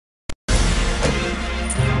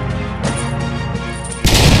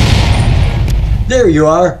There you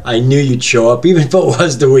are. I knew you'd show up, even if it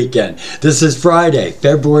was the weekend. This is Friday,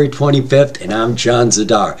 February 25th, and I'm John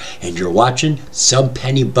Zidar, and you're watching Some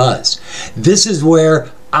Penny Buzz. This is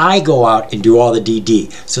where I go out and do all the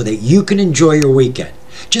DD so that you can enjoy your weekend.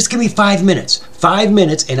 Just give me 5 minutes. 5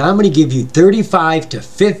 minutes, and I'm going to give you 35 to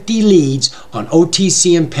 50 leads on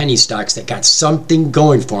OTC and penny stocks that got something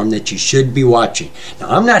going for them that you should be watching. Now,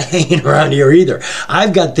 I'm not hanging around here either.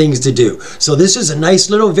 I've got things to do. So this is a nice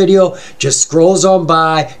little video. Just scrolls on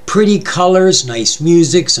by. Pretty colors, nice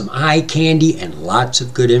music, some eye candy, and lots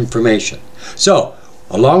of good information. So,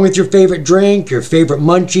 along with your favorite drink, your favorite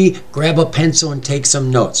munchie, grab a pencil and take some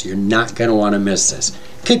notes. You're not going to want to miss this.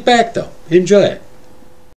 Kick back, though. Enjoy it.